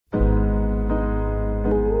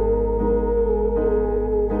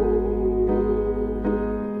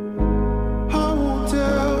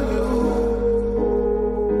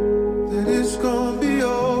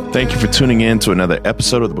Thank you for tuning in to another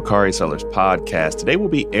episode of the Bakari Sellers Podcast. Today we'll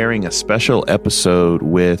be airing a special episode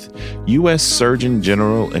with U.S. Surgeon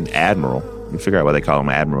General and Admiral, you figure out why they call him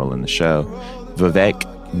Admiral in the show, Vivek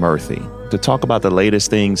Murthy, to talk about the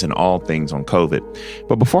latest things and all things on COVID.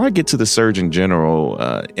 But before I get to the Surgeon General,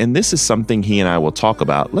 and this is something he and I will talk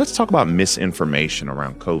about, let's talk about misinformation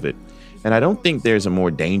around COVID. And I don't think there's a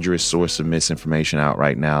more dangerous source of misinformation out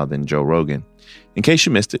right now than Joe Rogan. In case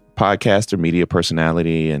you missed it, podcaster, media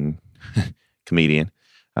personality, and comedian,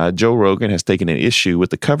 Joe Rogan has taken an issue with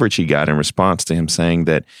the coverage he got in response to him saying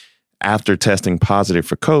that after testing positive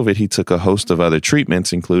for COVID, he took a host of other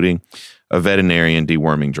treatments, including a veterinarian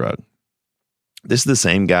deworming drug. This is the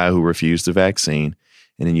same guy who refused the vaccine,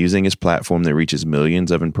 and in using his platform that reaches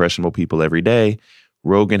millions of impressionable people every day,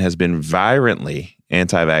 Rogan has been virulently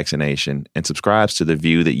anti-vaccination and subscribes to the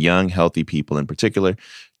view that young, healthy people in particular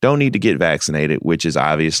don't need to get vaccinated, which is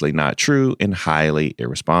obviously not true and highly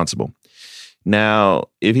irresponsible. Now,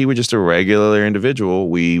 if he were just a regular individual,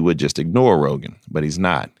 we would just ignore Rogan, but he's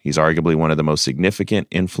not. He's arguably one of the most significant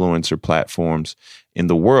influencer platforms in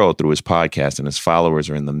the world through his podcast, and his followers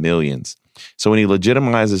are in the millions. So when he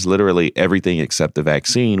legitimizes literally everything except the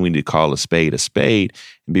vaccine, we need to call a spade and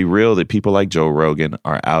be real that people like Joe Rogan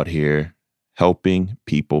are out here helping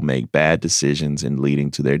people make bad decisions and leading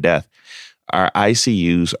to their death. Our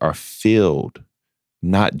ICUs are filled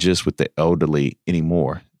not just with the elderly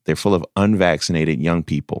anymore. They're full of unvaccinated young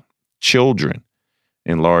people, children,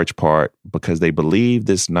 in large part because they believe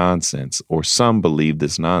this nonsense, or some believe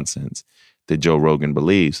this nonsense that Joe Rogan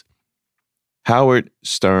believes. Howard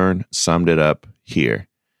Stern summed it up here,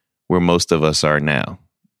 where most of us are now,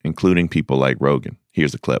 including people like Rogan.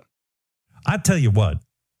 Here's the clip. I tell you what,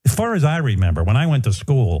 as far as I remember, when I went to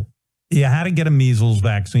school, you had to get a measles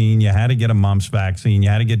vaccine. You had to get a mumps vaccine.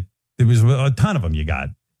 There was a ton of them you got.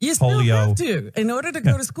 You still have to. In order to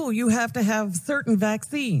go to school, you have to have certain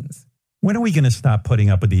vaccines. When are we going to stop putting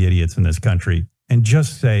up with the idiots in this country and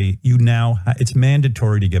just say, it's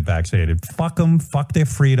mandatory to get vaccinated? Fuck them. Fuck their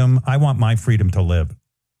freedom. I want my freedom to live.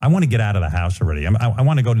 I want to get out of the house already. I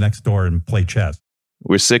want to go next door and play chess.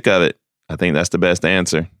 We're sick of it. I think that's the best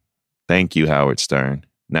answer. Thank you, Howard Stern.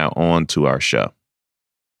 Now on to our show.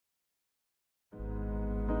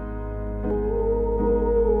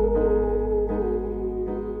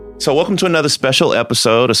 So welcome to another special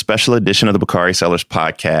episode, a special edition of the Bakari Sellers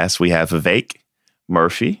Podcast. We have Vivek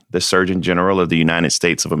Murthy, the Surgeon General of the United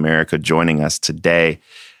States of America, joining us today.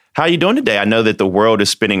 How are you doing today? I know that the world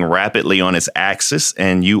is spinning rapidly on its axis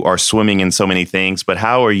and you are swimming in so many things, but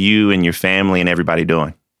how are you and your family and everybody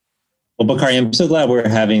doing? Well, Bakari, I'm so glad we're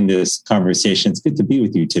having this conversation. It's good to be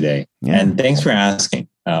with you today. Yeah. And thanks for asking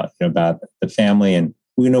about the family. And,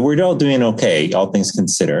 we're all doing okay, all things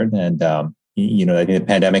considered. And, I think the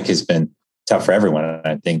pandemic has been tough for everyone,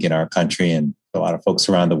 I think, in our country and a lot of folks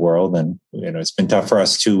around the world. And, it's been tough for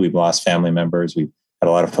us, too. We've lost family members. We've had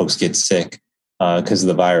a lot of folks get sick because of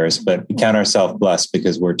the virus. But we count ourselves blessed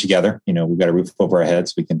because we're together. We've got a roof over our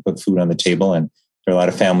heads. We can put food on the table. And there are a lot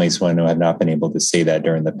of families who I know have not been able to say that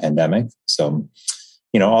during the pandemic. So,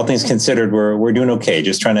 all things considered, we're doing okay.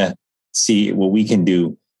 Just trying to see what we can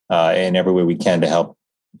do in every way we can to help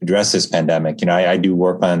address this pandemic. I do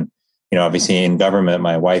work on, obviously in government.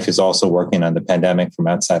 My wife is also working on the pandemic from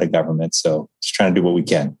outside of government. So just trying to do what we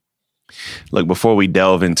can. Look, before we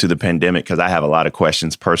delve into the pandemic, because I have a lot of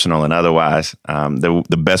questions, personal and otherwise,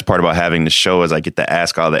 the best part about having the show is I get to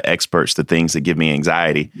ask all the experts the things that give me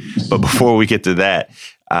anxiety. But before we get to that,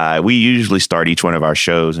 we usually start each one of our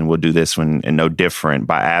shows, and we'll do this one and no different,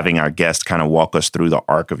 by having our guests kind of walk us through the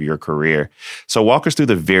arc of your career. So walk us through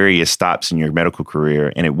the various stops in your medical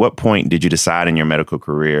career. And at what point did you decide in your medical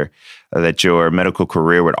career that your medical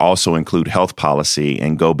career would also include health policy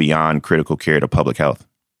and go beyond critical care to public health?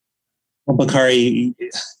 Well, Bakari,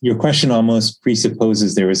 your question almost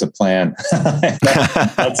presupposes there is a plan.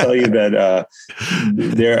 I'll tell you that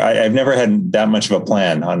I've never had that much of a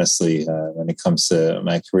plan, honestly, when it comes to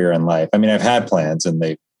my career and life. I mean, I've had plans and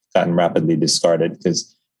they've gotten rapidly discarded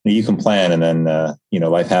because you can plan and then,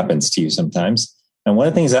 life happens to you sometimes. And one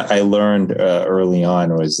of the things that I learned early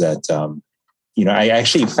on was that, I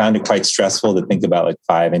actually found it quite stressful to think about like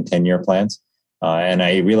 5 and 10 year plans. And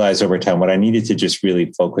I realized over time what I needed to just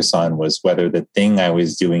really focus on was whether the thing I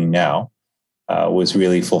was doing now was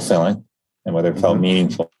really fulfilling and whether it felt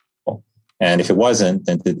meaningful. And if it wasn't,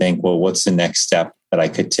 then to think, well, what's the next step that I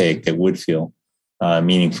could take that would feel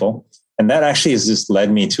meaningful? And that actually has just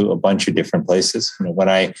led me to a bunch of different places. When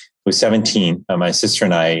I was 17, my sister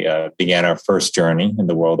and I began our first journey in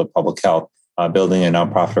the world of public health, building a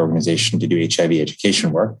nonprofit organization to do HIV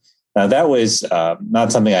education work. Now, that was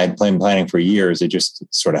not something I had been planning for years. It just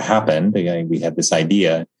sort of happened. We had this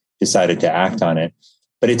idea, decided to act on it.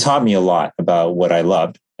 But it taught me a lot about what I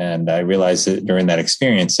loved. And I realized that during that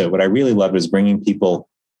experience that what I really loved was bringing people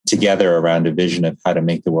together around a vision of how to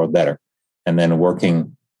make the world better, and then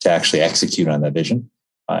working to actually execute on that vision.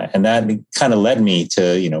 And that kind of led me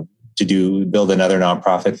to, build another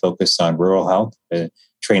nonprofit focused on rural health,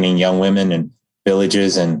 training young women in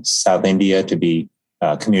villages in South India to be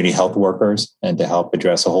community health workers and to help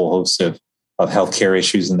address a whole host of healthcare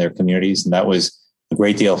issues in their communities. And that was a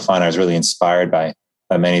great deal of fun. I was really inspired by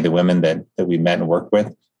many of the women that we met and worked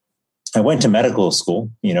with. I went to medical school,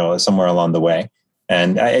 somewhere along the way.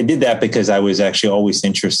 And I did that because I was actually always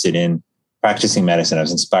interested in practicing medicine. I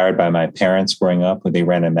was inspired by my parents growing up when they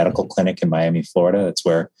ran a medical clinic in Miami, Florida. That's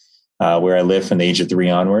where I lived from the age of 3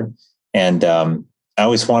 onward. And I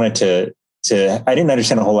always wanted to I didn't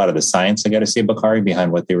understand a whole lot of the science, I got to say, Bakari,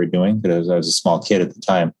 behind what they were doing, because I was a small kid at the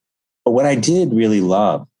time. But what I did really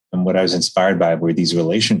love and what I was inspired by were these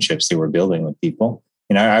relationships they were building with people.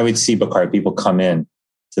 I would see, Bakari, people come in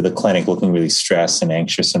to the clinic looking really stressed and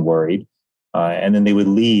anxious and worried. And then they would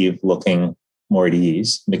leave looking more at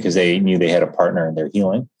ease because they knew they had a partner in their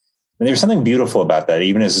healing. And there was something beautiful about that.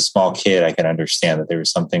 Even as a small kid, I could understand that there was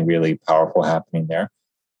something really powerful happening there.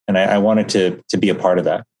 And I wanted to be a part of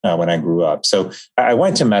that when I grew up. So I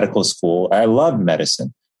went to medical school. I loved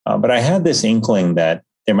medicine, but I had this inkling that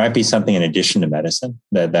there might be something in addition to medicine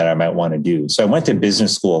that I might want to do. So I went to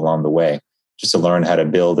business school along the way just to learn how to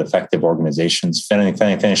build effective organizations,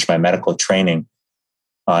 finished my medical training,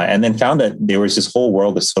 and then found that there was this whole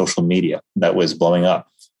world of social media that was blowing up,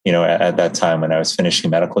 at that time when I was finishing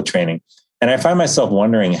medical training. And I find myself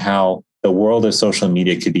wondering how the world of social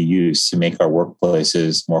media could be used to make our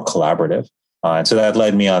workplaces more collaborative. And so that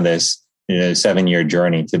led me on this 7-year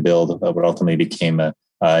journey to build what ultimately became a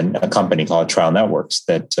company called Trial Networks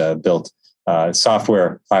that built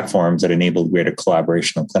software platforms that enabled greater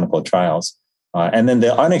collaboration on clinical trials. And then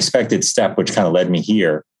the unexpected step, which kind of led me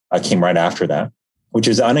here, came right after that, which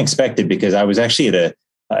is unexpected because I was actually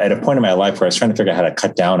at a point in my life where I was trying to figure out how to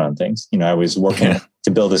cut down on things. I was working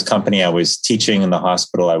to build this company. I was teaching in the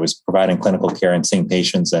hospital. I was providing clinical care and seeing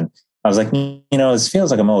patients. And I was like, this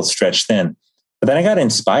feels like I'm a little stretched thin. But then I got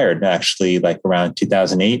inspired actually like around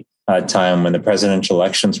 2008 time when the presidential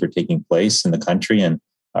elections were taking place in the country, and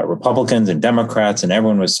Republicans and Democrats and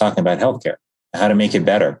everyone was talking about healthcare, how to make it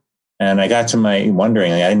better. And I got to my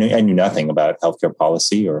wondering, I knew nothing about healthcare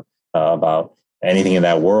policy or about anything in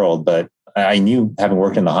that world, but I knew, having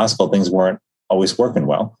worked in the hospital, things weren't always working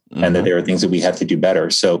well, and that there were things that we had to do better.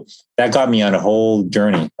 So that got me on a whole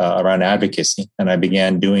journey around advocacy. And I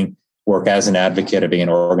began doing work as an advocate. I began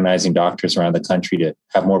organizing doctors around the country to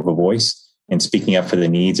have more of a voice in speaking up for the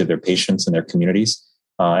needs of their patients and their communities.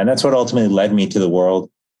 And that's what ultimately led me to the world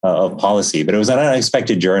of policy. But it was an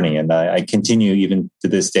unexpected journey. And I continue even to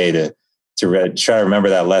this day to try to remember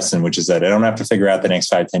that lesson, which is that I don't have to figure out the next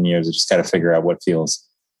 5-10 years. I just got to figure out what feels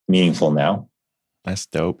meaningful now. That's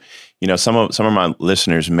dope. Some of my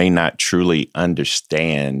listeners may not truly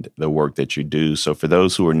understand the work that you do. So for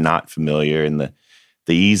those who are not familiar, in the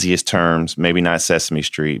easiest terms, maybe not Sesame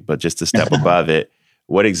Street, but just a step above it,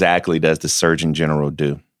 what exactly does the Surgeon General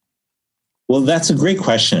do? Well, that's a great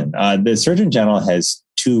question. The Surgeon General has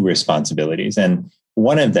 2 responsibilities, and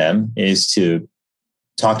one of them is to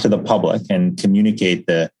talk to the public and communicate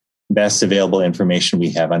the best available information we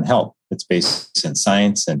have on health. It's based in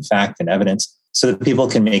science and fact and evidence, so that people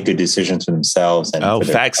can make good decisions for themselves. And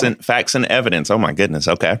facts and evidence. Oh my goodness.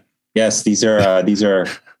 Okay. Yes, these are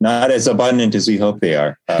not as abundant as we hope they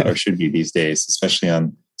are or should be these days, especially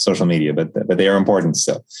on social media. But they are important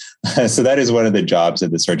still. So that is one of the jobs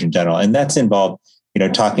of the Surgeon General, and that's involved,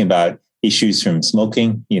 talking about issues from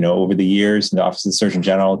smoking, over the years in the Office of the Surgeon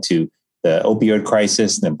General to the opioid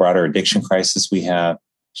crisis and the broader addiction crisis we have.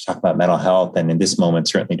 Talk about mental health, and in this moment,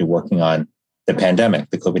 certainly to working on the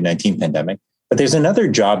pandemic, the COVID-19 pandemic. But there's another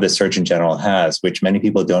job the Surgeon General has, which many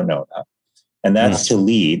people don't know about, and that's to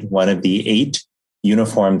lead one of the 8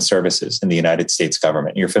 uniformed services in the United States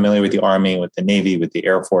government. You're familiar with the Army, with the Navy, with the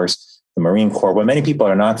Air Force, the Marine Corps. What many people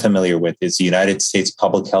are not familiar with is the United States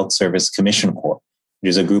Public Health Service Commission Corps,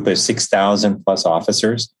 which is a group of 6,000 plus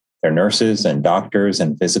officers. They're nurses and doctors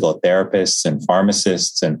and physical therapists and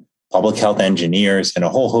pharmacists and public health engineers, and a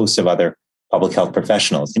whole host of other public health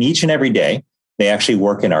professionals. And each and every day, they actually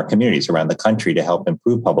work in our communities around the country to help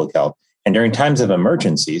improve public health. And during times of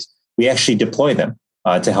emergencies, we actually deploy them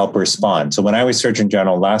to help respond. So when I was Surgeon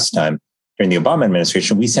General last time, during the Obama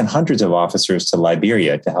administration, we sent hundreds of officers to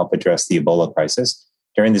Liberia to help address the Ebola crisis.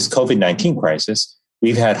 During this COVID-19 crisis,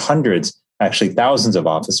 we've had hundreds actually thousands of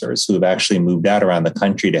officers who have actually moved out around the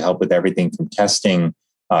country to help with everything from testing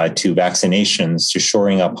to vaccinations to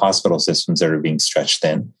shoring up hospital systems that are being stretched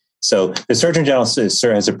thin. So the Surgeon General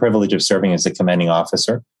has a privilege of serving as the commanding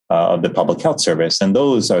officer of the Public Health Service. And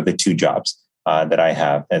those are the two jobs that I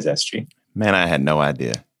have as SG. Man, I had no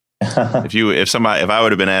idea. If I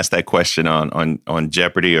would have been asked that question on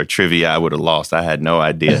Jeopardy or trivia, I would have lost. I had no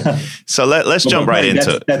idea. So let's jump right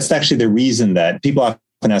into it. That's actually the reason that people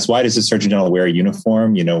often ask, why does the Surgeon General wear a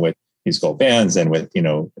uniform, with these gold bands and with,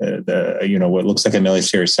 what looks like a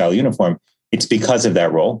military style uniform? It's because of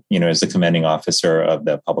that role, as the commanding officer of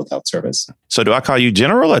the Public Health Service. So do I call you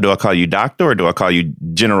general, or do I call you doctor, or do I call you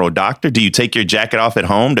general doctor? Do you take your jacket off at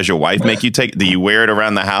home? Does your wife make you do you wear it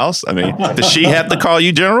around the house? I mean, does she have to call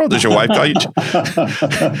you general? Does your wife call you?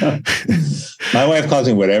 My wife calls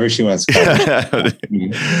me whatever she wants to call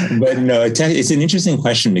me. But no, it's an interesting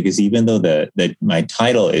question, because even though my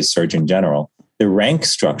title is Surgeon General, the rank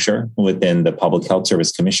structure within the Public Health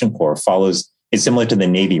Service Commission Corps is similar to the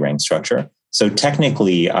Navy rank structure. So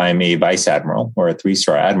technically, I'm a vice admiral or a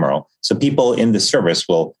 3-star admiral. So people in the service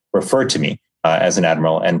will refer to me as an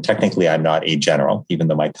admiral. And technically, I'm not a general, even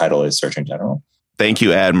though my title is Surgeon General. Thank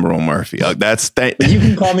you, Admiral Murphy. But you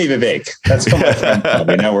can call me Vivek. That's what my friends call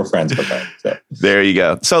me. Now we're friends with that. So. There you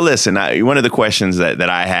go. So listen, one of the questions that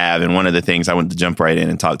I have, and one of the things I want to jump right in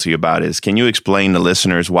and talk to you about is, can you explain to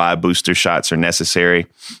listeners why booster shots are necessary,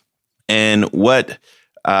 and what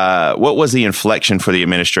was the inflection for the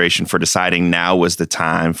administration for deciding now was the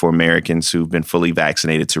time for Americans who've been fully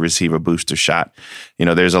vaccinated to receive a booster shot?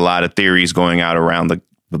 There's a lot of theories going out around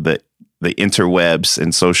the interwebs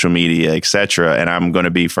and social media, et cetera. And I'm going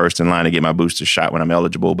to be first in line to get my booster shot when I'm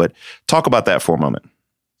eligible. But talk about that for a moment.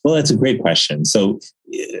 Well, that's a great question. So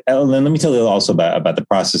let me tell you also about the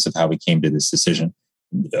process of how we came to this decision.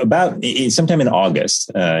 About sometime in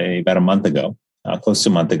August, about a month ago, close to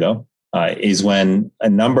a month ago, is when a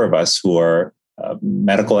number of us who are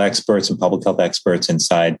medical experts and public health experts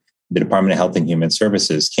inside the Department of Health and Human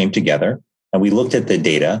Services came together, and we looked at the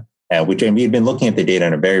data, and we had been looking at the data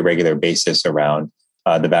on a very regular basis around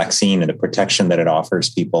the vaccine and the protection that it offers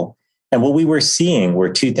people. And what we were seeing were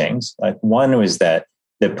two things. One was that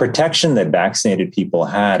the protection that vaccinated people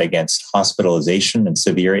had against hospitalization and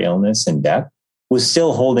severe illness and death was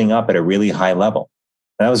still holding up at a really high level.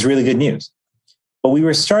 And that was really good news. But we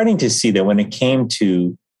were starting to see that when it came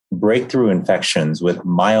to breakthrough infections with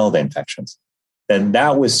mild infections,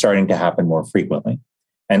 that was starting to happen more frequently.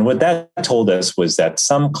 And what that told us was that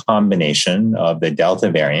some combination of the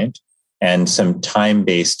Delta variant and some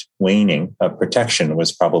time-based waning of protection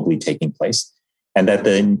was probably taking place, and that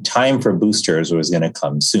the time for boosters was going to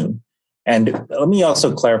come soon. And let me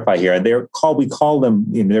also clarify here, we call them,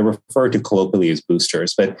 they're referred to colloquially as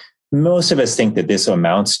boosters, but most of us think that this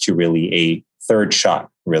amounts to really a third shot,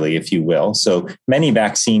 really, if you will. So many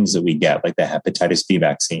vaccines that we get, like the hepatitis B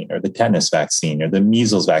vaccine or the tetanus vaccine or the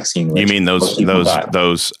measles vaccine. You mean those?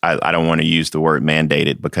 I don't want to use the word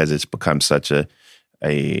mandated because it's become such a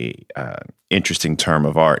interesting term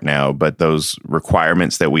of art now. But those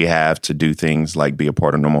requirements that we have to do things like be a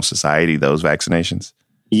part of normal society, those vaccinations.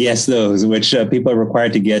 Yes, those which people are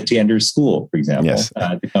required to get to enter school, for example, yes.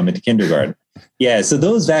 To come into kindergarten. Yeah, so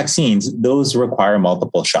those vaccines, those require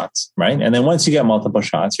multiple shots, right? And then once you get multiple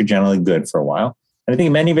shots, you're generally good for a while. And I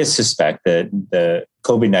think many of us suspect that the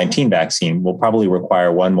COVID-19 vaccine will probably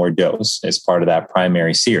require one more dose as part of that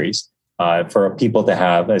primary series for people to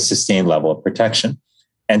have a sustained level of protection.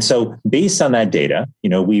 And so based on that data,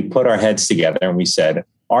 we put our heads together and we said,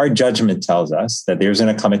 our judgment tells us that there's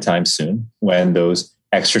going to come a time soon when those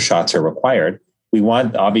extra shots are required. We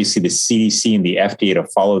want, obviously, the CDC and the FDA to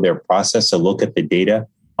follow their process to look at the data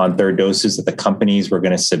on third doses that the companies were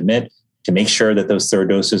going to submit to make sure that those third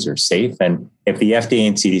doses are safe. And if the FDA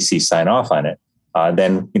and CDC sign off on it,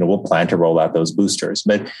 then we'll plan to roll out those boosters.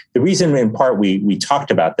 But the reason, in part, we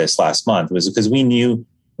talked about this last month was because we knew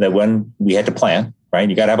that when we had to plan, right?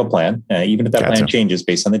 You got to have a plan, even if that plan changes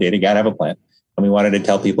based on the data. You got to have a plan, and we wanted to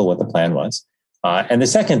tell people what the plan was. And the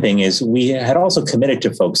second thing is we had also committed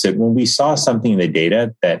to folks that when we saw something in the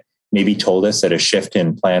data that maybe told us that a shift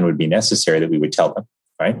in plan would be necessary, that we would tell them,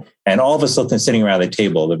 right? And all of us looked and sitting around the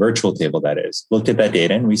table, the virtual table that is, looked at that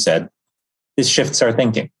data and we said, this shifts our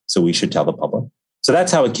thinking, so we should tell the public. So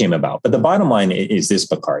that's how it came about. But the bottom line is this,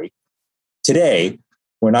 Bakari. Today,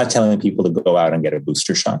 we're not telling people to go out and get a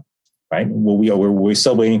booster shot, right? Well, we're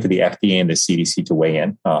still waiting for the FDA and the CDC to weigh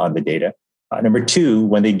in on the data. Number two,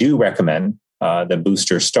 when they do recommend the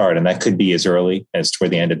booster start, and that could be as early as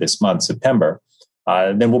toward the end of this month, September,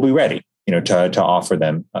 then we'll be ready, to offer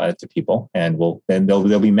them to people, and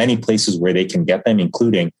there'll be many places where they can get them,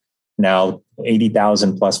 including now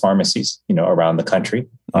 80,000 plus pharmacies, around the country,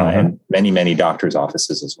 and many, many doctors'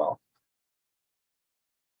 offices as well.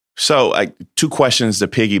 So, two questions to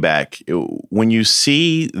piggyback. When you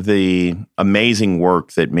see the amazing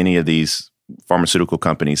work that many of these pharmaceutical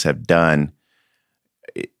companies have done,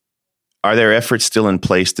 are there efforts still in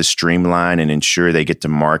place to streamline and ensure they get to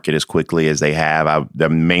market as quickly as they have?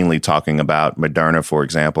 I'm mainly talking about Moderna, for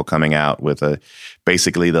example, coming out with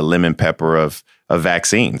basically the lemon pepper of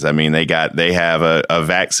vaccines. I mean, they have a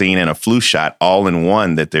vaccine and a flu shot all in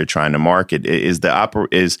one that they're trying to market.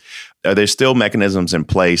 Are there still mechanisms in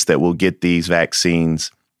place that will get these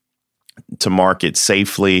vaccines to market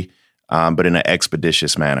safely, but in an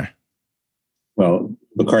expeditious manner? Well,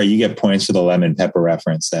 Bakari, you get points for the lemon pepper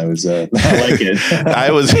reference. That was, I like it.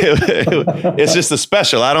 It's just a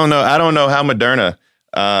special. I don't know how Moderna.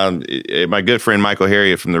 My good friend Michael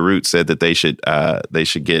Harriott from The Root said that they should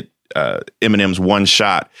get Eminem's "One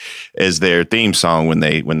Shot" as their theme song when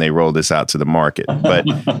they roll this out to the market. But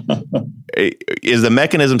is the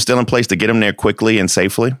mechanism still in place to get them there quickly and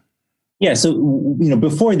safely? Yeah. So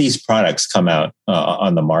before these products come out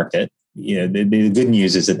on the market, the good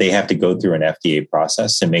news is that they have to go through an FDA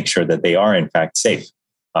process to make sure that they are in fact safe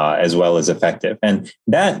as well as effective. And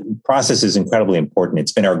that process is incredibly important.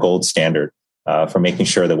 It's been our gold standard for making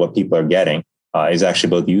sure that what people are getting is actually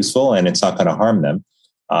both useful and it's not going to harm them.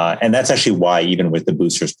 And that's actually why, even with the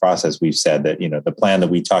boosters process, we've said that, the plan that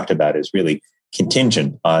we talked about is really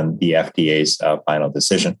contingent on the FDA's final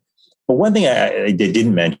decision. But one thing I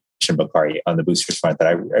didn't mention, Bakari, on the boosters front that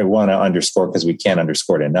I want to underscore, because we can't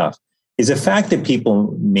underscore it enough, is the fact that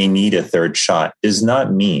people may need a third shot does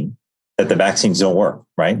not mean that the vaccines don't work,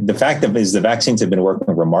 right? The fact is the vaccines have been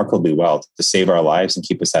working remarkably well to save our lives and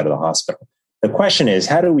keep us out of the hospital. The question is,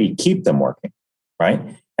 how do we keep them working, right?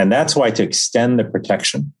 And that's why, to extend the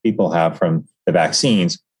protection people have from the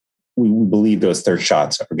vaccines, we believe those third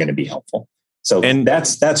shots are going to be helpful. So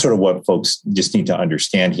that's sort of what folks just need to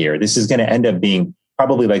understand here. This is going to end up being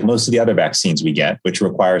probably like most of the other vaccines we get, which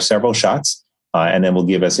require several shots, and then will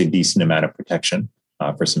give us a decent amount of protection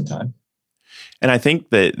for some time. And I think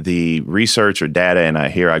that the research or data, and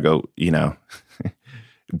I go,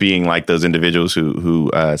 being like those individuals who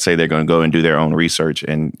say they're going to go and do their own research.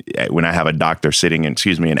 And when I have a doctor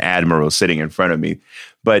an admiral sitting in front of me,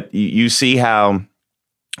 but you see how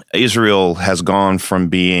Israel has gone from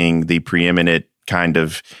being the preeminent kind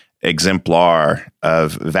of exemplar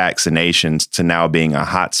of vaccinations to now being a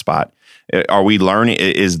hotspot. Are we learning?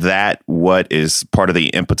 Is that what is part of the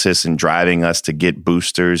impetus in driving us to get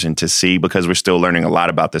boosters and to see, because we're still learning a lot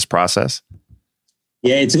about this process?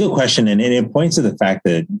 Yeah, it's a good question. And it points to the fact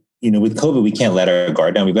that, with COVID, we can't let our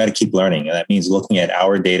guard down. We've got to keep learning. And that means looking at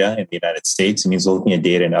our data in the United States. It means looking at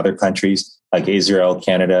data in other countries like Israel,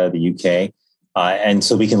 Canada, the UK. And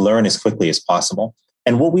so we can learn as quickly as possible.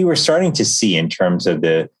 And what we were starting to see in terms of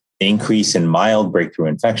the increase in mild breakthrough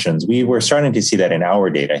infections, we were starting to see that in our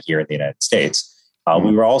data here in the United States.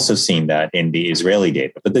 We were also seeing that in the Israeli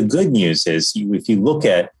data. But the good news is, if you look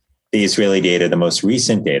at the Israeli data, the most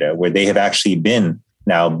recent data, where they have actually been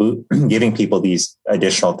now giving people these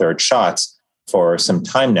additional third shots for some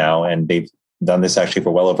time now, and they've done this actually for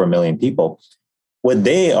well over 1 million people, what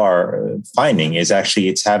they are finding is actually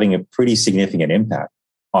it's having a pretty significant impact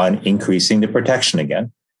on increasing the protection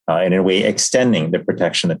again, and in a way extending the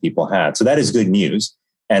protection that people had. So that is good news.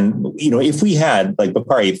 And, if we had, like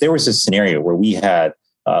Bakari, if there was a scenario where we had,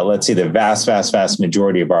 let's say, the vast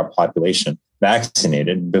majority of our population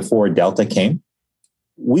vaccinated before Delta came,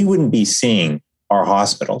 we wouldn't be seeing our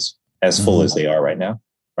hospitals as full as they are right now,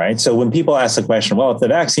 right? So when people ask the question, well, if the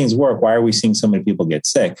vaccines work, why are we seeing so many people get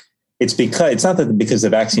sick? It's not because the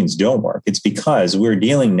vaccines don't work. It's because we're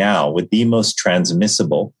dealing now with the most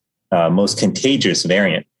transmissible, most contagious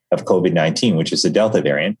variant of COVID-19, which is the Delta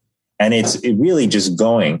variant. And it's really just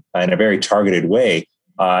going in a very targeted way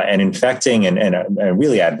and infecting and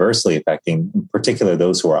really adversely affecting, in particular,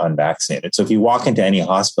 those who are unvaccinated. So if you walk into any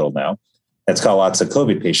hospital now that's got lots of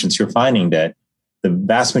COVID patients, you're finding that the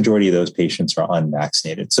vast majority of those patients are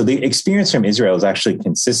unvaccinated. So the experience from Israel is actually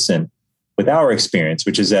consistent with our experience,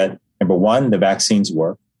 which is that, number one, the vaccines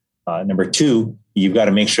work. Number two, you've got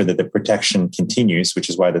to make sure that the protection continues, which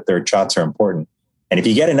is why the third shots are important. And if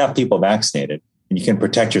you get enough people vaccinated, then you can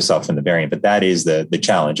protect yourself from the variant. But that is the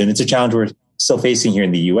challenge. And it's a challenge we're still facing here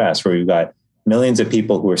in the US, where we've got millions of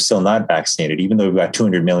people who are still not vaccinated, even though we've got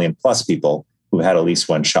 200 million plus people who had at least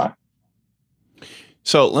one shot.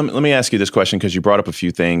 So let me ask you this question, because you brought up a few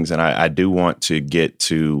things, and I do want to get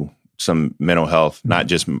to some mental health, not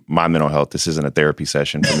just my mental health. This isn't a therapy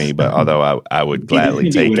session for me, but although I would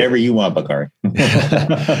gladly take whatever you want, Bakari.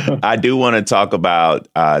 I do want to talk about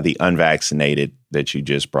the unvaccinated that you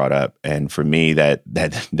just brought up. And for me, that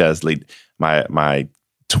does lead. My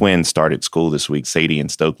twins started school this week, Sadie and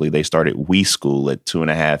Stokely. They started We School at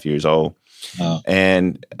 2.5 years old. Oh.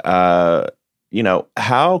 And,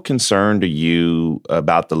 how concerned are you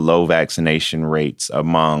about the low vaccination rates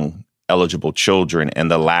among eligible children and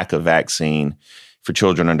the lack of vaccine for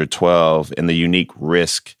children under 12 and the unique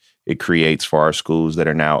risk it creates for our schools that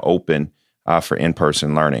are now open for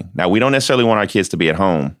in-person learning? Now, we don't necessarily want our kids to be at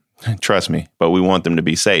home, trust me, but we want them to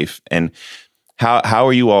be safe. And how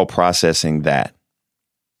are you all processing that?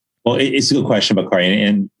 Well, it's a good question, Bakari.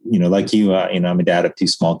 And like you, I'm a dad of 2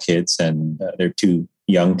 small kids, and they're too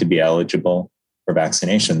young to be eligible for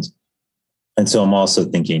vaccinations. And so I'm also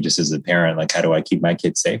thinking, just as a parent, like, how do I keep my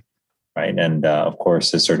kids safe? Right. And of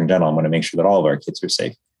course, as Surgeon General, I want to make sure that all of our kids are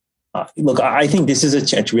safe. Look, I think this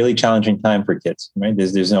is a really challenging time for kids, right?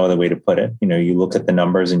 There's no other way to put it. You look at the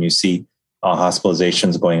numbers and you see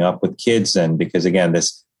hospitalizations going up with kids. And because, again, a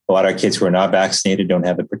lot of our kids who are not vaccinated don't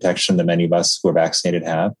have the protection that many of us who are vaccinated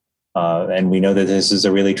have. And we know that this is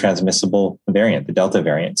a really transmissible variant, the Delta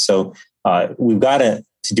variant. So we've got to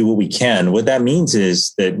do what we can. What that means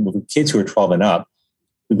is that with kids who are 12 and up,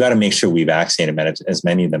 we've got to make sure we vaccinate as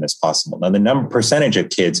many of them as possible. Now, the percentage of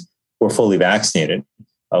kids who are fully vaccinated,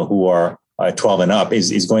 who are 12 and up,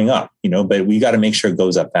 is going up, but we got to make sure it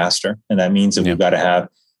goes up faster. And that means that we've got to have,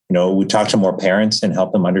 we talk to more parents and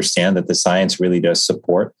help them understand that the science really does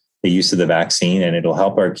support the use of the vaccine, and it'll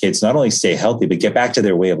help our kids not only stay healthy, but get back to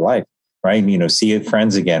their way of life, right? See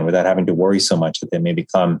friends again without having to worry so much that they may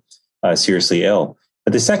become seriously ill.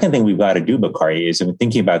 But the second thing we've got to do, Bakari, is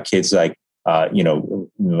thinking about kids like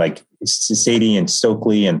Sadie and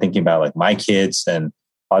Stokely, and thinking about like my kids and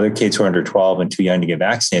other kids who are under 12 and too young to get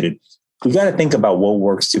vaccinated. We've got to think about what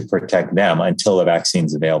works to protect them until the vaccine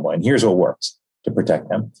is available. And here's what works to protect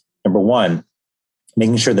them. Number one,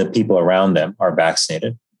 making sure that people around them are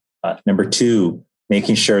vaccinated. Number two,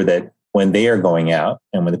 making sure that when they are going out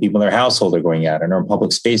and when the people in their household are going out and are in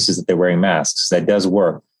public spaces, that they're wearing masks. That does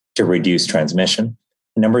work to reduce transmission.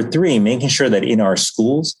 And number three, making sure that in our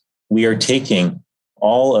schools, we are taking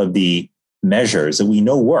all of the measures that we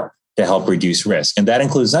know work to help reduce risk. And that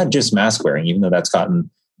includes not just mask wearing, even though that's gotten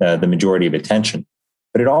the majority of attention,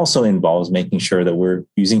 but it also involves making sure that we're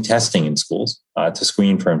using testing in schools to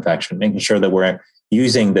screen for infection, making sure that we're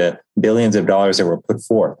using the billions of dollars that were put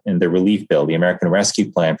forth in the relief bill, the American Rescue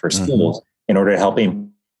Plan for schools, in order to help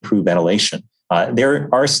improve ventilation. There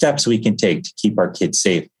are steps we can take to keep our kids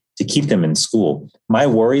safe, to keep them in school. My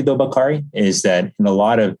worry, though, Bakari, is that in a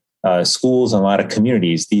lot of schools and a lot of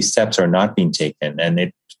communities, these steps are not being taken. And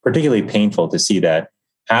it's particularly painful to see that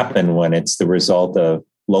happen when it's the result of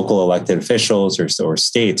local elected officials or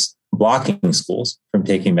states blocking schools from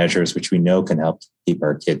taking measures which we know can help keep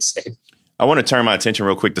our kids safe. I want to turn my attention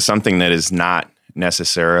real quick to something that is not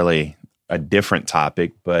necessarily a different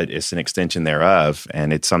topic, but it's an extension thereof.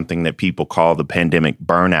 And it's something that people call the pandemic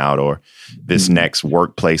burnout, or this next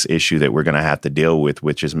workplace issue that we're going to have to deal with,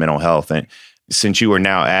 which is mental health. And since you are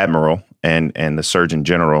now Admiral and the Surgeon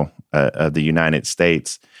General of the United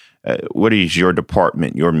States, what is your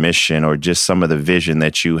department, your mission, or just some of the vision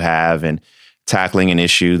that you have in tackling an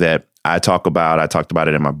issue that I talk about? I talked about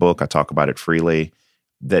it in my book. I talk about it freely,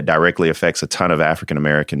 that directly affects a ton of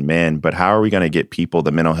African-American men. But how are we going to get people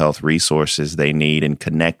the mental health resources they need and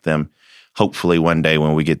connect them, hopefully one day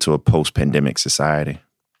when we get to a post-pandemic society?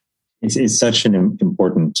 It's such an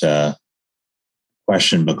important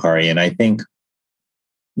question, Bakari. And I think,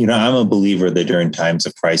 I'm a believer that during times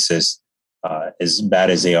of crisis, as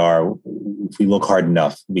bad as they are, if we look hard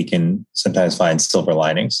enough, we can sometimes find silver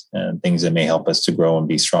linings and things that may help us to grow and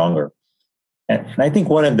be stronger. And I think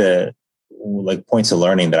one of the points of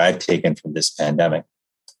learning that I've taken from this pandemic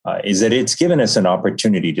is that it's given us an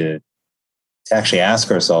opportunity to actually ask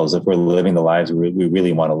ourselves if we're living the lives we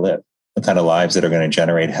really want to live, the kind of lives that are going to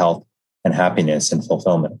generate health and happiness and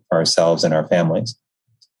fulfillment for ourselves and our families.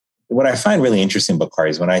 What I find really interesting, Bakari,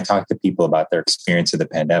 is when I talk to people about their experience of the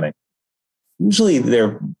pandemic, usually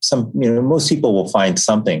most people will find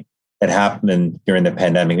something that happened during the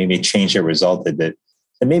pandemic, maybe a change that resulted that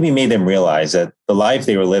maybe made them realize that the life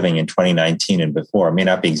they were living in 2019 and before may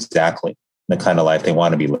not be exactly the kind of life they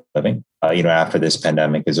want to be living, after this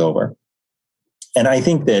pandemic is over. And I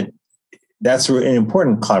think that that's an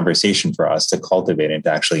important conversation for us to cultivate and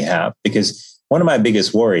to actually have, because one of my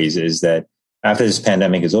biggest worries is that after this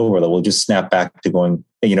pandemic is over, that we'll just snap back to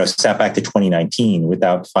 2019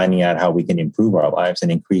 without finding out how we can improve our lives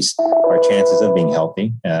and increase our chances of being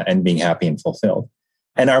healthy and being happy and fulfilled.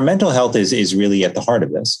 And our mental health is really at the heart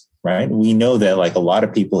of this, right? We know that like a lot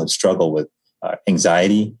of people have struggled with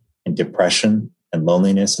anxiety and depression and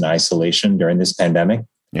loneliness and isolation during this pandemic.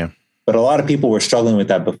 Yeah. But a lot of people were struggling with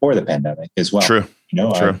that before the pandemic as well. True.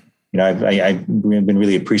 True. I've been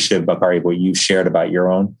really appreciative, Bakari, of what you've shared about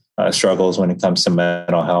your own struggles when it comes to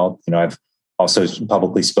mental health. I've also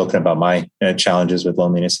publicly spoken about my challenges with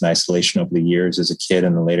loneliness and isolation over the years as a kid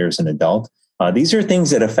and then later as an adult. These are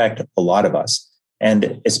things that affect a lot of us.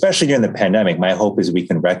 And especially during the pandemic, my hope is we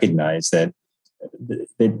can recognize that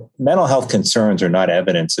the mental health concerns are not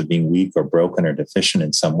evidence of being weak or broken or deficient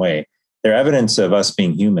in some way. They're evidence of us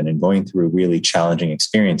being human and going through really challenging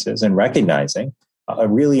experiences and recognizing a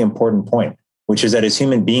really important point, which is that as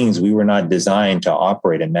human beings, we were not designed to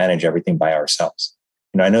operate and manage everything by ourselves.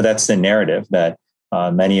 I know that's the narrative that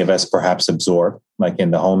many of us perhaps absorb, like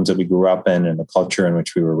in the homes that we grew up in and the culture in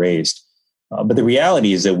which we were raised. But the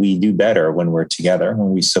reality is that we do better when we're together,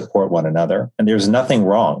 when we support one another. And there's nothing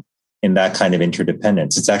wrong in that kind of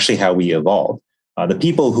interdependence. It's actually how we evolved. The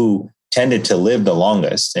people who tended to live the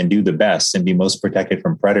longest and do the best and be most protected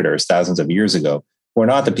from predators thousands of years ago were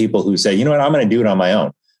not the people who say, you know what, I'm going to do it on my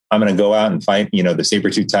own. I'm going to go out and fight, the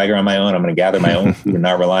saber-tooth tiger on my own. I'm going to gather my own food and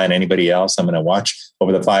not rely on anybody else. I'm going to watch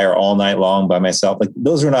over the fire all night long by myself. Like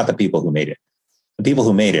those were not the people who made it. The people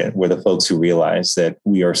who made it were the folks who realized that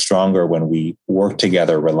we are stronger when we work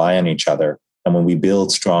together, rely on each other, and when we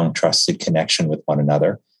build strong, trusted connection with one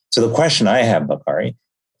another. So the question I have, Bakari,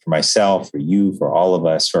 for myself, for you, for all of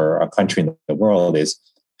us, for our country and the world is,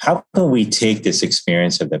 how can we take this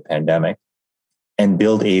experience of the pandemic and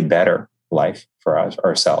build a better life for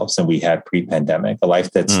ourselves than we had pre-pandemic, a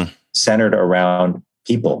life that's centered around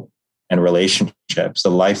people and relationships, a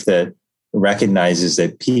life that recognizes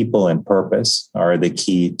that people and purpose are the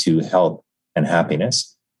key to health and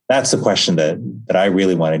happiness? That's the question that I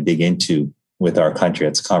really want to dig into with our country.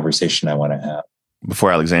 It's a conversation I want to have.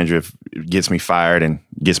 Before Alexandria gets me fired and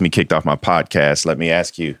gets me kicked off my podcast, let me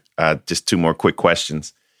ask you just two more quick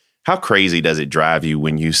questions. How crazy does it drive you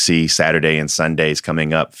when you see Saturday and Sundays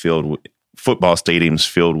coming up filled with football stadiums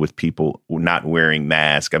filled with people not wearing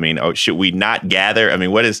masks? I mean, should we not gather? I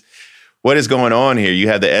mean, what is going on here? You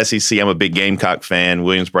have the SEC. I'm a big Gamecock fan.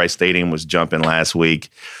 Williams-Brice Stadium was jumping last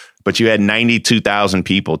week. But you had 92,000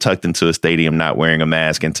 people tucked into a stadium not wearing a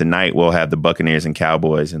mask. And tonight we'll have the Buccaneers and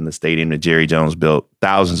Cowboys in the stadium that Jerry Jones built.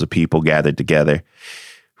 Thousands of people gathered together.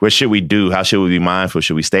 What should we do? How should we be mindful?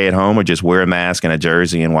 Should we stay at home or just wear a mask and a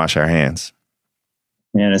jersey and wash our hands?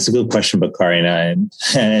 Man, it's a good question, Bakari. And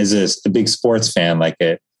as a big sports fan, like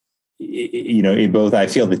I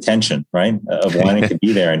feel the tension, right, of wanting to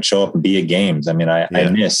be there and show up and be at games. I mean, I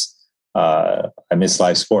miss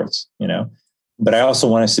live sports, but I also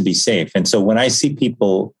want us to be safe. And so when I see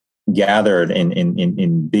people gathered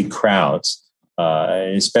in big crowds,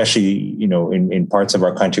 especially, in parts of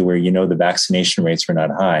our country where, the vaccination rates are not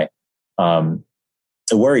high,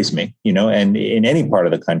 it worries me, and in any part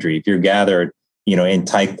of the country, if you're gathered, in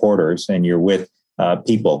tight quarters and you're with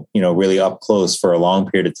people, really up close for a long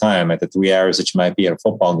period of time at the 3 hours that you might be at a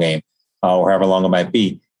football game or however long it might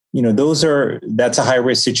be, that's a high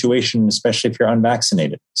risk situation, especially if you're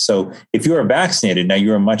unvaccinated. So if you are vaccinated, now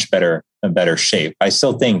you're in better shape. I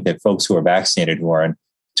still think that folks who are vaccinated, who are in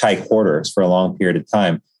tight quarters for a long period of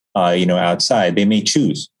time, outside, they may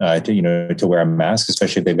choose to wear a mask,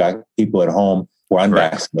 especially if they've got people at home who are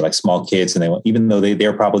unvaccinated, like small kids, and even though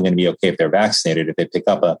they're probably going to be okay if they're vaccinated, if they pick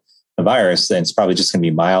up a virus, then it's probably just going to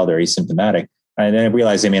be mild or asymptomatic. And then I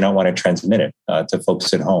realize they may not want to transmit it to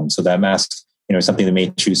folks at home. So that mask, something they may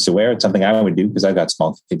choose to wear. It's something I would do because I've got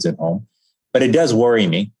small kids at home. But it does worry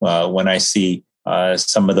me when I see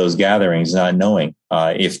some of those gatherings, not knowing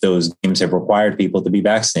if those games have required people to be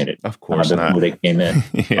vaccinated. Of course not. Before they came in.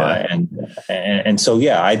 And so,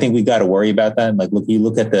 I think we got to worry about that. Like,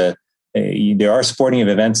 look at there are sporting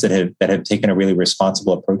events that have taken a really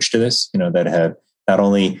responsible approach to this, that have not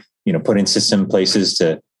only, put in places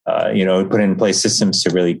to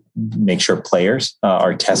really make sure players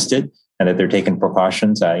are tested and that they're taking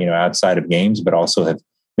precautions, outside of games, but also have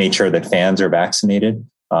made sure that fans are vaccinated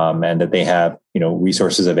and that they have,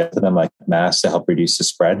 resources available to them like masks to help reduce the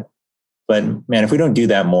spread. But man, if we don't do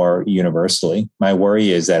that more universally, my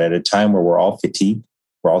worry is that at a time where we're all fatigued,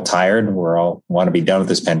 we're all tired, we're all want to be done with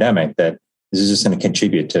this pandemic, that this is just going to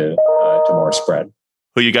contribute to more spread.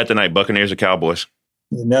 Who you got tonight, Buccaneers or Cowboys?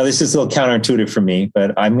 No, this is a little counterintuitive for me,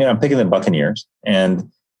 but I'm picking the Buccaneers.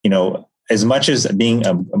 And, as much as being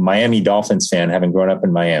a Miami Dolphins fan, having grown up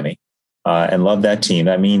in Miami, and loved that team.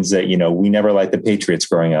 That means that, we never liked the Patriots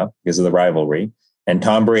growing up because of the rivalry. And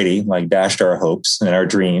Tom Brady dashed our hopes and our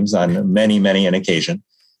dreams on many, many an occasion.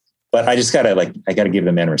 But I just I gotta give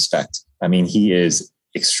the man respect. I mean, he is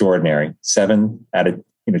extraordinary. 7 out of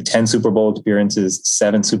 10 Super Bowl appearances,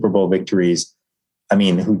 7 Super Bowl victories. I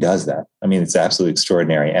mean, who does that? I mean, it's absolutely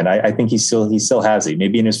extraordinary. And I think he still has it.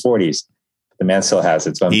 Maybe in his 40s, the man still has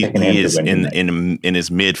it. So I'm picking him to win. In his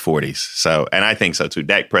mid 40s. So, and I think so too.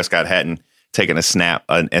 Dak Prescott hadn't taken a snap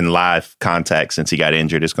in live contact since he got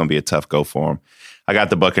injured. It's going to be a tough go for him. I got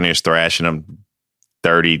the Buccaneers thrashing them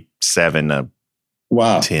 37-10.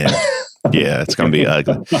 Yeah, it's going to be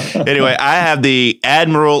ugly. Anyway, I have the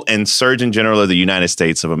Admiral and Surgeon General of the United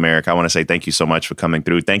States of America. I want to say thank you so much for coming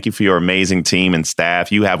through. Thank you for your amazing team and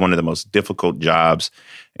staff. You have one of the most difficult jobs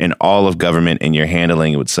in all of government, and you're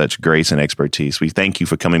handling it with such grace and expertise. We thank you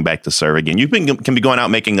for coming back to serve again. You can be going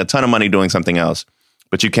out making a ton of money doing something else,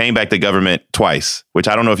 but you came back to government twice, which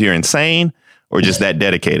I don't know if you're insane or just that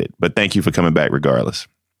dedicated, but thank you for coming back regardless.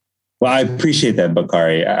 Well, I appreciate that,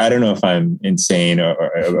 Bakari. I don't know if I'm insane or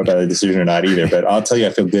about the decision or not either, but I'll tell you, I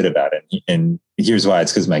feel good about it. And here's why.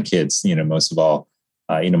 It's because my kids, most of all,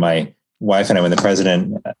 my wife and I, when the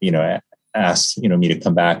president, asked, me to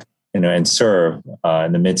come back, and serve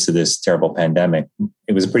in the midst of this terrible pandemic,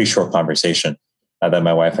 it was a pretty short conversation that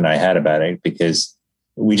my wife and I had about it, because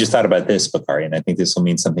we just thought about this, Bakari, and I think this will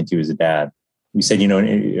mean something to you as a dad. We said,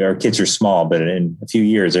 our kids are small, but in a few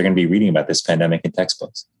years, they're going to be reading about this pandemic in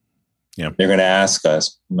textbooks. Yeah. They're going to ask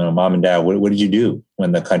us, Mom and Dad, what did you do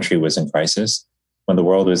when the country was in crisis, when the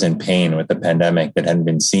world was in pain with the pandemic that hadn't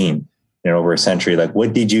been seen over a century?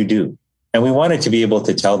 What did you do? And we wanted to be able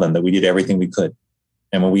to tell them that we did everything we could.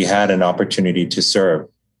 And when we had an opportunity to serve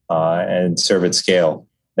and serve at scale,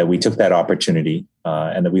 that we took that opportunity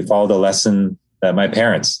and that we followed a lesson that my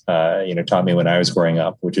parents, taught me when I was growing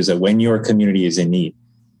up, which is that when your community is in need,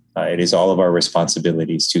 it is all of our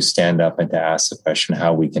responsibilities to stand up and to ask the question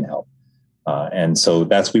how we can help. And so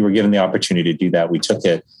we were given the opportunity to do that. We took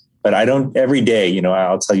it, but I don't every day,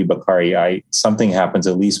 I'll tell you, Bakari, something happens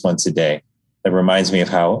at least once a day that reminds me of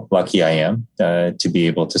how lucky I am to be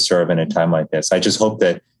able to serve in a time like this. I just hope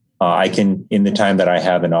that I can, in the time that I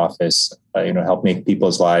have in office, help make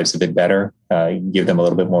people's lives a bit better, give them a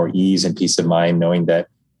little bit more ease and peace of mind, knowing that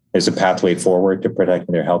there's a pathway forward to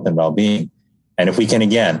protecting their health and well-being. And if we can,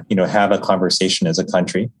 again, have a conversation as a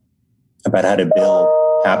country about how to build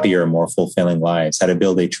happier, more fulfilling lives, how to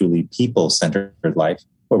build a truly people-centered life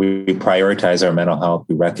where we prioritize our mental health,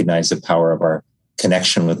 we recognize the power of our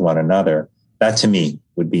connection with one another, that to me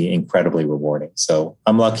would be incredibly rewarding. So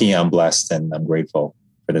I'm lucky, I'm blessed, and I'm grateful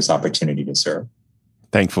for this opportunity to serve.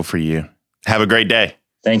 Thankful for you. Have a great day.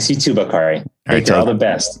 Thanks, you too, Bakari. All the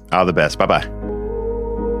best. All the best. Bye-bye.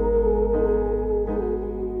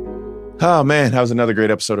 Oh, man, that was another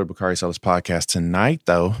great episode of Bakari Sellers Podcast. Tonight,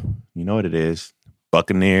 though, you know what it is.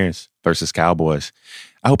 Buccaneers versus Cowboys.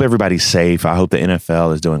 I hope everybody's safe. I hope the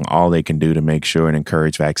NFL is doing all they can do to make sure and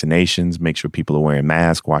encourage vaccinations, make sure people are wearing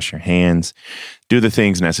masks, wash your hands, do the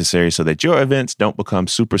things necessary so that your events don't become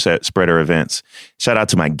super spreader events. Shout out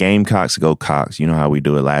to my Gamecocks. Go Cox. You know how we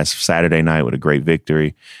do it last Saturday night with a great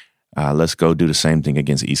victory. Let's go do the same thing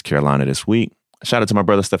against East Carolina this week. Shout out to my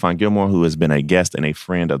brother, Stephon Gilmore, who has been a guest and a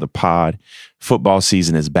friend of the pod. Football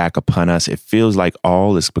season is back upon us. It feels like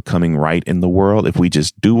all is becoming right in the world if we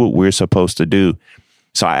just do what we're supposed to do.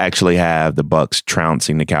 So I actually have the Bucs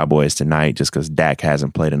trouncing the Cowboys tonight just because Dak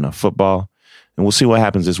hasn't played enough football. And we'll see what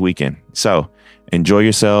happens this weekend. So enjoy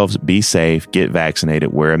yourselves, be safe, get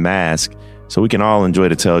vaccinated, wear a mask so we can all enjoy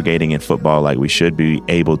the tailgating and football like we should be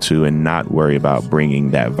able to and not worry about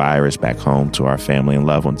bringing that virus back home to our family and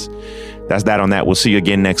loved ones. That's that on that. We'll see you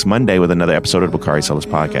again next Monday with another episode of the Bakari Sellers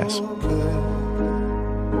Podcast.